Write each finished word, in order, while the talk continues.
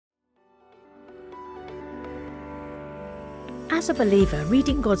As a believer,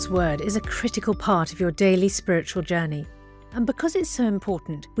 reading God's Word is a critical part of your daily spiritual journey. And because it's so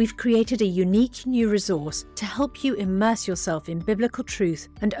important, we've created a unique new resource to help you immerse yourself in biblical truth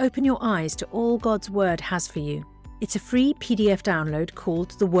and open your eyes to all God's Word has for you. It's a free PDF download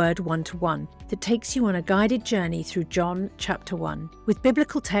called The Word 1-to-1 that takes you on a guided journey through John chapter 1. With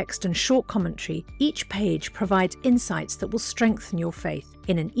biblical text and short commentary, each page provides insights that will strengthen your faith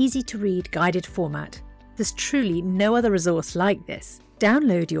in an easy-to-read guided format. There's truly no other resource like this.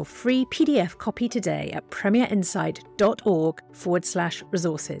 Download your free PDF copy today at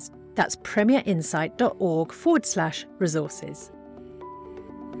premierinsight.org/resources. That's premierinsight.org/resources.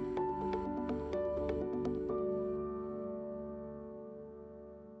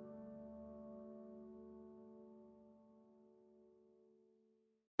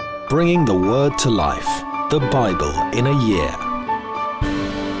 Bringing the Word to life. The Bible in a year.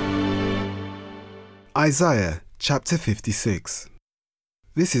 Isaiah chapter 56.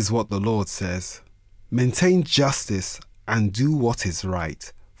 This is what the Lord says: Maintain justice and do what is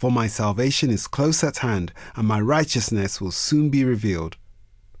right, for my salvation is close at hand, and my righteousness will soon be revealed.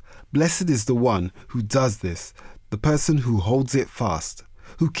 Blessed is the one who does this, the person who holds it fast,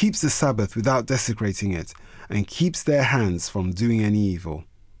 who keeps the Sabbath without desecrating it, and keeps their hands from doing any evil.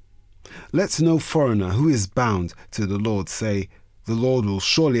 Let no foreigner who is bound to the Lord say, The Lord will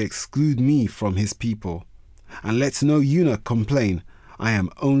surely exclude me from his people. And let no eunuch complain, I am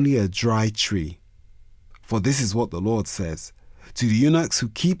only a dry tree. For this is what the Lord says: To the eunuchs who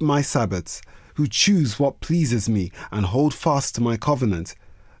keep my Sabbaths, who choose what pleases me and hold fast to my covenant,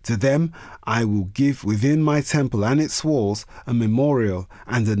 to them I will give within my temple and its walls a memorial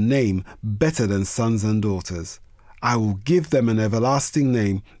and a name better than sons and daughters. I will give them an everlasting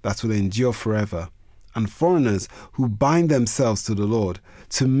name that will endure forever. And foreigners who bind themselves to the Lord,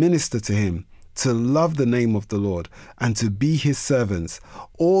 to minister to him, to love the name of the Lord, and to be his servants,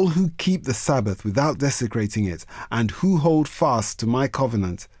 all who keep the Sabbath without desecrating it, and who hold fast to my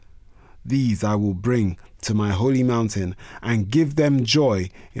covenant, these I will bring to my holy mountain, and give them joy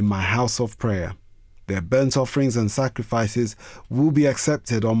in my house of prayer. Their burnt offerings and sacrifices will be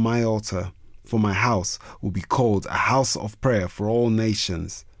accepted on my altar, for my house will be called a house of prayer for all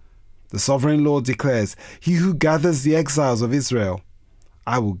nations. The sovereign Lord declares, He who gathers the exiles of Israel,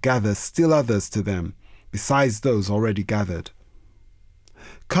 I will gather still others to them, besides those already gathered.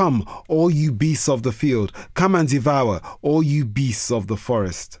 Come, all you beasts of the field, come and devour, all you beasts of the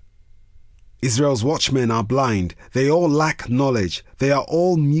forest. Israel's watchmen are blind, they all lack knowledge, they are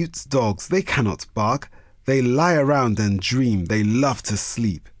all mute dogs, they cannot bark, they lie around and dream, they love to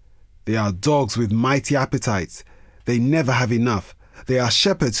sleep. They are dogs with mighty appetites, they never have enough. They are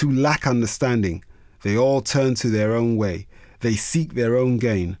shepherds who lack understanding. They all turn to their own way. They seek their own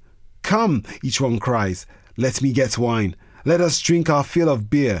gain. Come, each one cries, let me get wine. Let us drink our fill of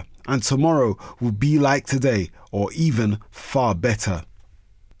beer, and tomorrow will be like today, or even far better.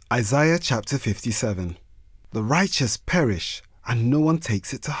 Isaiah chapter 57. The righteous perish, and no one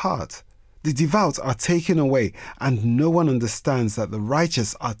takes it to heart. The devout are taken away, and no one understands that the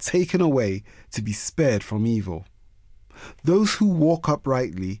righteous are taken away to be spared from evil. Those who walk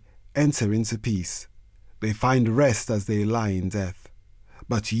uprightly enter into peace. They find rest as they lie in death.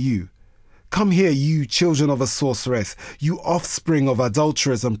 But you, come here, you children of a sorceress, you offspring of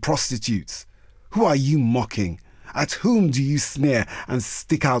adulterers and prostitutes. Who are you mocking? At whom do you sneer and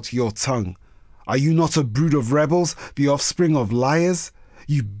stick out your tongue? Are you not a brood of rebels, the offspring of liars?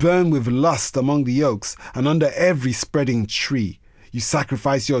 You burn with lust among the oaks and under every spreading tree. You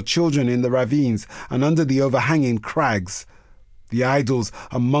sacrifice your children in the ravines and under the overhanging crags. The idols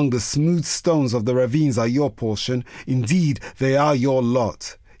among the smooth stones of the ravines are your portion. Indeed, they are your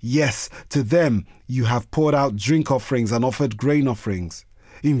lot. Yes, to them you have poured out drink offerings and offered grain offerings.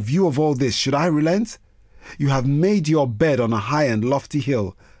 In view of all this, should I relent? You have made your bed on a high and lofty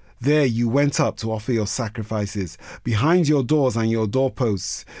hill. There you went up to offer your sacrifices. Behind your doors and your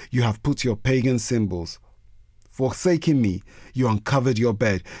doorposts you have put your pagan symbols. Forsaking me, you uncovered your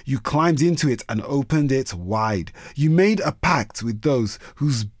bed. You climbed into it and opened it wide. You made a pact with those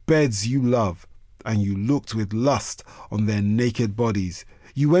whose beds you love, and you looked with lust on their naked bodies.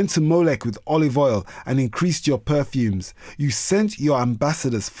 You went to Molech with olive oil and increased your perfumes. You sent your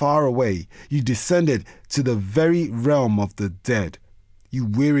ambassadors far away. You descended to the very realm of the dead. You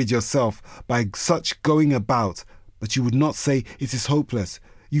wearied yourself by such going about, but you would not say it is hopeless.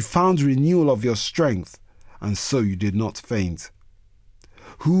 You found renewal of your strength, and so you did not faint.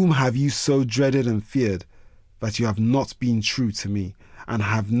 Whom have you so dreaded and feared, that you have not been true to me, and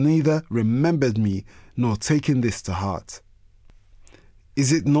have neither remembered me nor taken this to heart?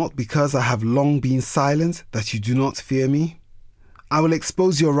 Is it not because I have long been silent that you do not fear me? I will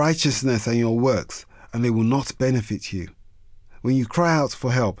expose your righteousness and your works, and they will not benefit you. When you cry out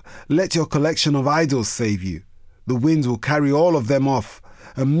for help, let your collection of idols save you. The wind will carry all of them off.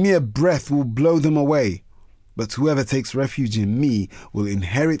 A mere breath will blow them away. But whoever takes refuge in me will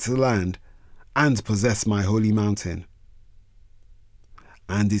inherit the land and possess my holy mountain.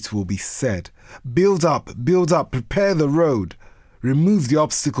 And it will be said, build up, prepare the road. Remove the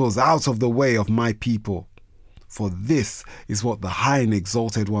obstacles out of the way of my people. For this is what the high and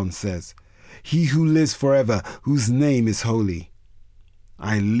exalted one says, he who lives forever, whose name is holy.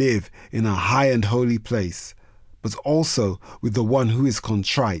 I live in a high and holy place, but also with the one who is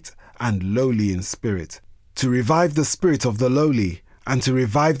contrite and lowly in spirit, to revive the spirit of the lowly and to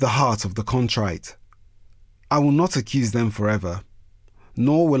revive the heart of the contrite. I will not accuse them forever,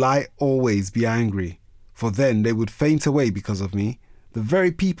 nor will I always be angry, for then they would faint away because of me, the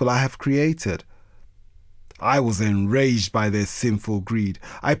very people I have created. I was enraged by their sinful greed.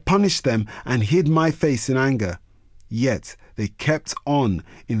 I punished them and hid my face in anger. Yet they kept on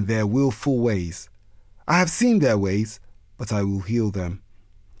in their willful ways. I have seen their ways, but I will heal them.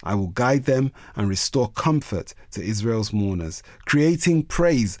 I will guide them and restore comfort to Israel's mourners, creating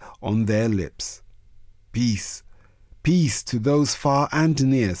praise on their lips. Peace, peace to those far and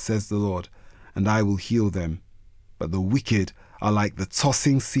near, says the Lord, and I will heal them. But the wicked are like the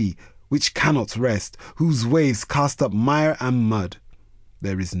tossing sea, which cannot rest, whose waves cast up mire and mud.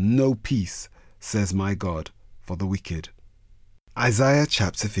 There is no peace, says my God, for the wicked. Isaiah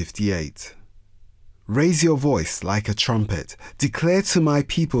chapter 58. Raise your voice like a trumpet. Declare to my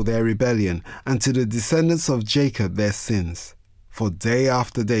people their rebellion, and to the descendants of Jacob their sins. For day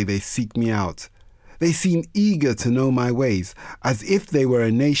after day they seek me out. They seem eager to know my ways, as if they were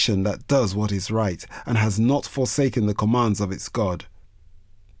a nation that does what is right and has not forsaken the commands of its God.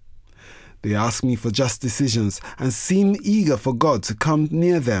 They ask me for just decisions and seem eager for God to come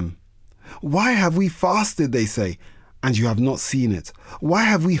near them. Why have we fasted, they say, and you have not seen it? Why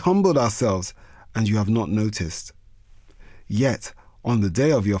have we humbled ourselves, and you have not noticed? Yet, on the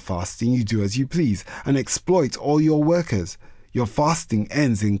day of your fasting, you do as you please and exploit all your workers. Your fasting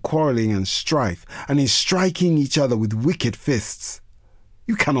ends in quarreling and strife, and in striking each other with wicked fists.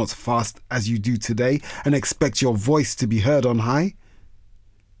 You cannot fast as you do today and expect your voice to be heard on high.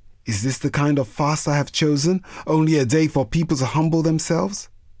 Is this the kind of fast I have chosen, only a day for people to humble themselves?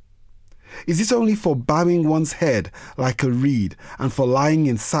 Is it only for bowing one's head like a reed and for lying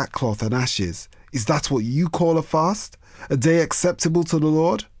in sackcloth and ashes? Is that what you call a fast? A day acceptable to the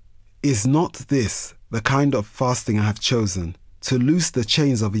Lord? Is not this the kind of fasting I have chosen, to loose the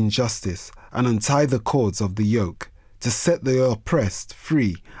chains of injustice and untie the cords of the yoke, to set the oppressed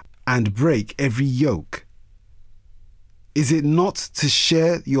free and break every yoke? Is it not to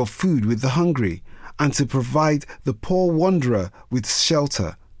share your food with the hungry and to provide the poor wanderer with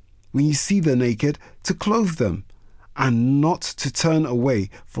shelter? When you see the naked, to clothe them, and not to turn away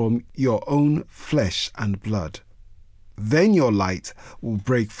from your own flesh and blood. Then your light will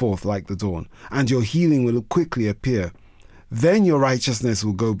break forth like the dawn, and your healing will quickly appear. Then your righteousness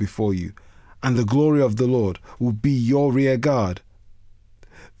will go before you, and the glory of the Lord will be your rear guard.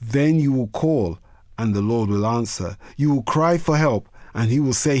 Then you will call, and the Lord will answer. You will cry for help, and he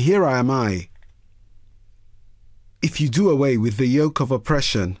will say, Here am I. If you do away with the yoke of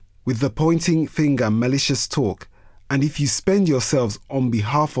oppression, with the pointing finger and malicious talk, and if you spend yourselves on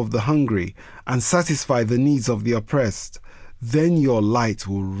behalf of the hungry and satisfy the needs of the oppressed, then your light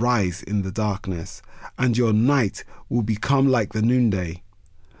will rise in the darkness, and your night will become like the noonday.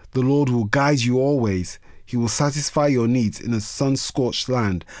 The Lord will guide you always. He will satisfy your needs in a sun-scorched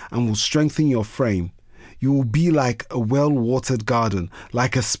land and will strengthen your frame. You will be like a well-watered garden,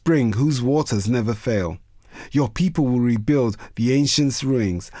 like a spring whose waters never fail. Your people will rebuild the ancient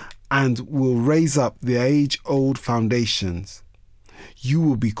ruins and will raise up the age-old foundations. You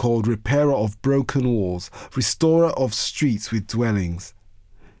will be called repairer of broken walls, restorer of streets with dwellings.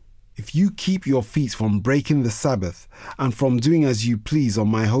 If you keep your feet from breaking the Sabbath and from doing as you please on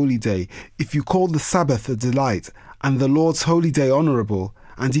my holy day, if you call the Sabbath a delight and the Lord's holy day honorable,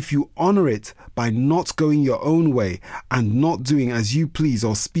 and if you honor it by not going your own way and not doing as you please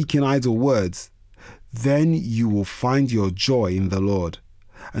or speaking idle words, then you will find your joy in the Lord,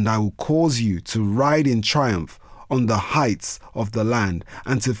 and I will cause you to ride in triumph on the heights of the land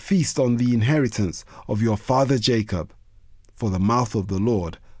and to feast on the inheritance of your father Jacob, for the mouth of the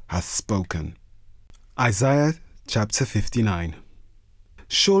Lord has spoken. Isaiah chapter 59.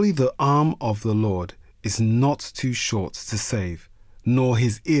 Surely the arm of the Lord is not too short to save, nor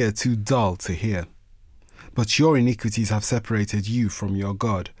his ear too dull to hear. But your iniquities have separated you from your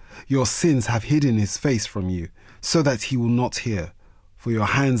God. Your sins have hidden his face from you, so that he will not hear. For your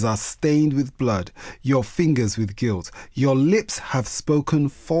hands are stained with blood, your fingers with guilt. Your lips have spoken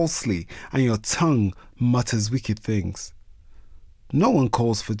falsely, and your tongue mutters wicked things. No one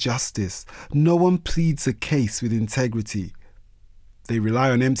calls for justice. No one pleads a case with integrity. They rely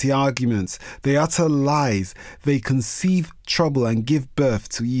on empty arguments. They utter lies. They conceive trouble and give birth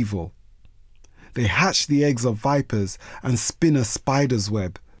to evil. They hatch the eggs of vipers and spin a spider's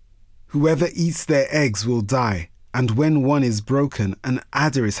web. Whoever eats their eggs will die, and when one is broken, an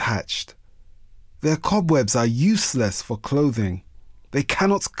adder is hatched. Their cobwebs are useless for clothing. They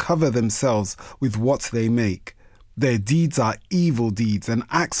cannot cover themselves with what they make. Their deeds are evil deeds, and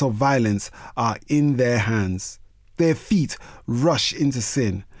acts of violence are in their hands. Their feet rush into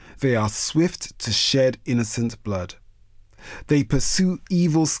sin. They are swift to shed innocent blood. They pursue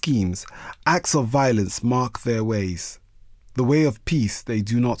evil schemes. Acts of violence mark their ways. The way of peace they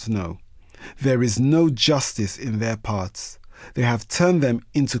do not know. There is no justice in their paths. They have turned them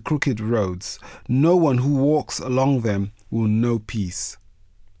into crooked roads. No one who walks along them will know peace.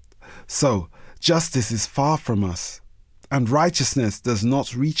 So, justice is far from us, and righteousness does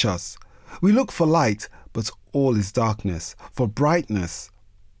not reach us. We look for light, but all is darkness, for brightness,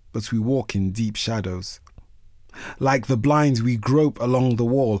 but we walk in deep shadows. Like the blind, we grope along the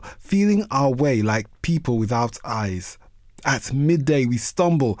wall, feeling our way like people without eyes. At midday, we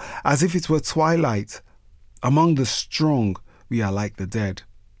stumble as if it were twilight. Among the strong, we are like the dead.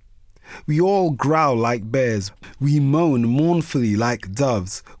 We all growl like bears. We moan mournfully like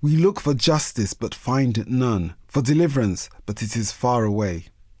doves. We look for justice, but find none, for deliverance, but it is far away.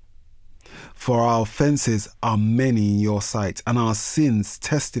 For our offences are many in your sight, and our sins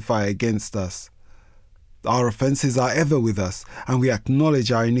testify against us. Our offences are ever with us, and we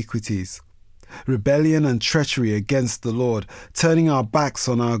acknowledge our iniquities. Rebellion and treachery against the Lord, turning our backs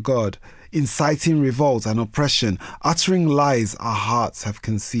on our God, inciting revolt and oppression, uttering lies our hearts have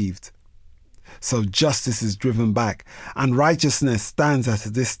conceived. So justice is driven back, and righteousness stands at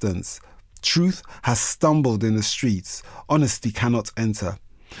a distance. Truth has stumbled in the streets, honesty cannot enter.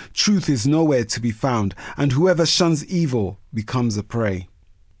 Truth is nowhere to be found, and whoever shuns evil becomes a prey.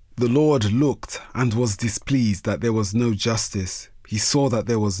 The Lord looked and was displeased that there was no justice. He saw that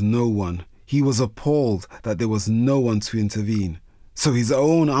there was no one. He was appalled that there was no one to intervene. So his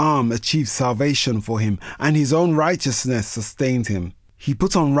own arm achieved salvation for him, and his own righteousness sustained him. He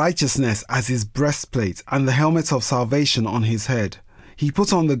put on righteousness as his breastplate, and the helmet of salvation on his head. He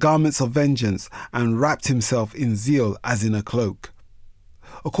put on the garments of vengeance, and wrapped himself in zeal as in a cloak.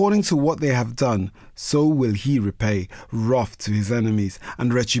 According to what they have done, so will he repay wrath to his enemies,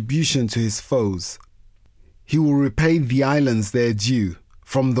 and retribution to his foes. He will repay the islands their due.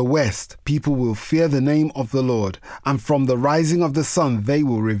 From the west, people will fear the name of the Lord, and from the rising of the sun they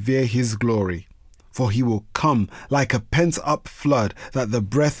will revere his glory. For he will come like a pent-up flood that the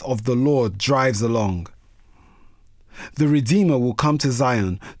breath of the Lord drives along. The Redeemer will come to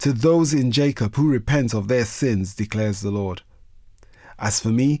Zion, to those in Jacob who repent of their sins, declares the Lord. As for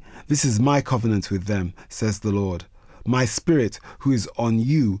me, this is my covenant with them, says the Lord. My spirit, who is on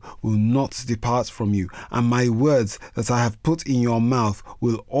you, will not depart from you, and my words that I have put in your mouth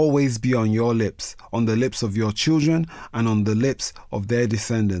will always be on your lips, on the lips of your children, and on the lips of their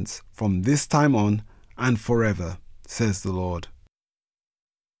descendants, from this time on and forever, says the Lord.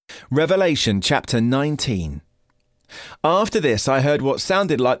 Revelation chapter 19. After this I heard what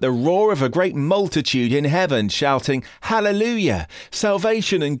sounded like the roar of a great multitude in heaven, shouting, Hallelujah!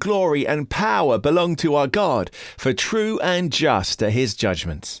 Salvation and glory and power belong to our God, for true and just are his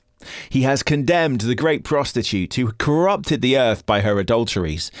judgments. He has condemned the great prostitute who corrupted the earth by her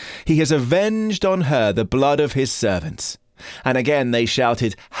adulteries. He has avenged on her the blood of his servants. And again they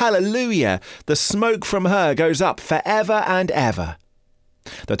shouted, Hallelujah! The smoke from her goes up forever and ever.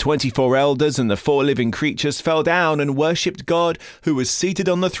 The 24 elders and the 4 living creatures fell down and worshipped God who was seated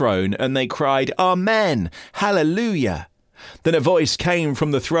on the throne, and they cried, Amen, Hallelujah. Then a voice came from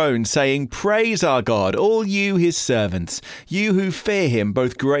the throne saying, Praise our God, all you his servants, you who fear him,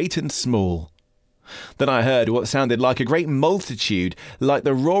 both great and small. Then I heard what sounded like a great multitude, like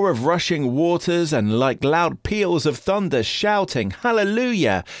the roar of rushing waters and like loud peals of thunder, shouting,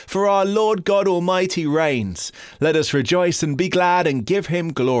 Hallelujah! For our Lord God Almighty reigns. Let us rejoice and be glad and give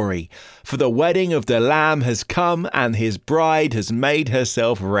him glory. For the wedding of the Lamb has come, and his bride has made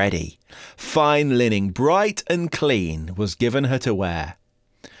herself ready. Fine linen, bright and clean, was given her to wear.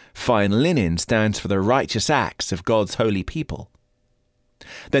 Fine linen stands for the righteous acts of God's holy people.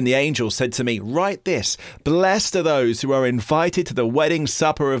 Then the angel said to me, Write this, blessed are those who are invited to the wedding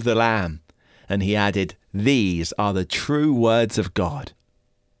supper of the Lamb. And he added, These are the true words of God.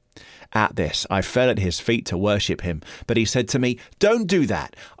 At this, I fell at his feet to worship him. But he said to me, "Don't do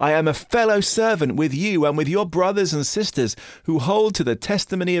that. I am a fellow servant with you and with your brothers and sisters who hold to the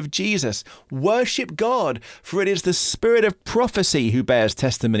testimony of Jesus. Worship God, for it is the spirit of prophecy who bears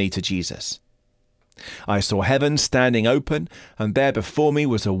testimony to Jesus." I saw heaven standing open, and there before me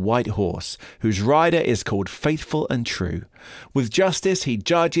was a white horse, whose rider is called Faithful and True. With justice he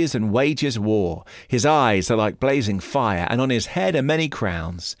judges and wages war. His eyes are like blazing fire, and on his head are many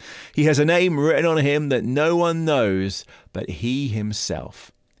crowns. He has a name written on him that no one knows but he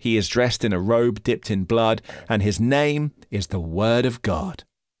himself. He is dressed in a robe dipped in blood, and his name is the Word of God.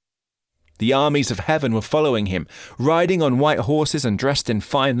 The armies of heaven were following him, riding on white horses and dressed in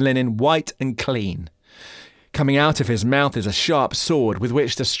fine linen, white and clean. Coming out of his mouth is a sharp sword with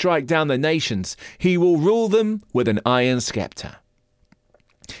which to strike down the nations. He will rule them with an iron scepter.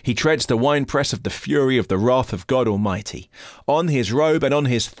 He treads the winepress of the fury of the wrath of God Almighty. On his robe and on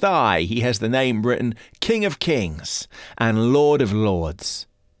his thigh he has the name written, King of Kings and Lord of Lords.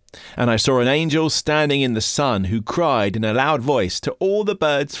 And I saw an angel standing in the sun who cried in a loud voice to all the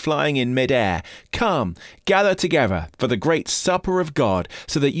birds flying in mid-air, "Come, gather together for the great supper of God,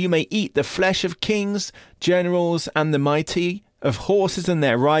 so that you may eat the flesh of kings, generals, and the mighty, of horses and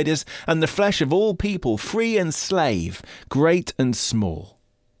their riders, and the flesh of all people, free and slave, great and small."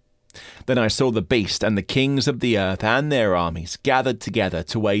 Then I saw the beast and the kings of the earth and their armies gathered together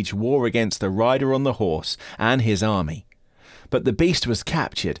to wage war against the rider on the horse and his army. But the beast was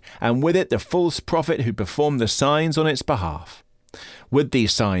captured, and with it the false prophet who performed the signs on its behalf. With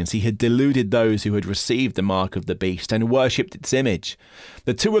these signs he had deluded those who had received the mark of the beast and worshipped its image.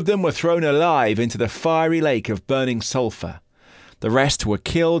 The two of them were thrown alive into the fiery lake of burning sulphur. The rest were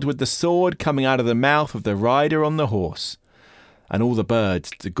killed with the sword coming out of the mouth of the rider on the horse, and all the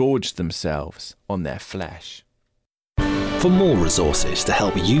birds gorged themselves on their flesh. For more resources to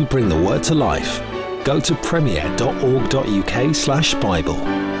help you bring the word to life, go to premier.org.uk/Bible.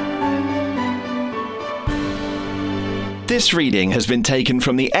 This reading has been taken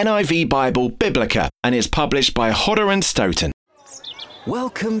from the NIV Bible Biblica and is published by Hodder and Stoughton.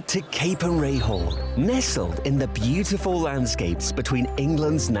 Welcome to Capernwray Hall, nestled in the beautiful landscapes between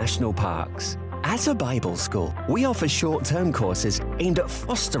England's national parks. As a Bible school, we offer short-term courses aimed at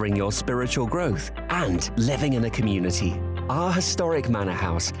fostering your spiritual growth and living in a community. Our historic manor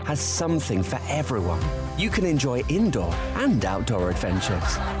house has something for everyone. You can enjoy indoor and outdoor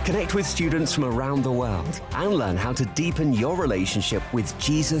adventures, connect with students from around the world, and learn how to deepen your relationship with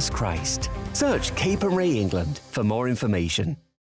Jesus Christ. Search Capernwray England for more information.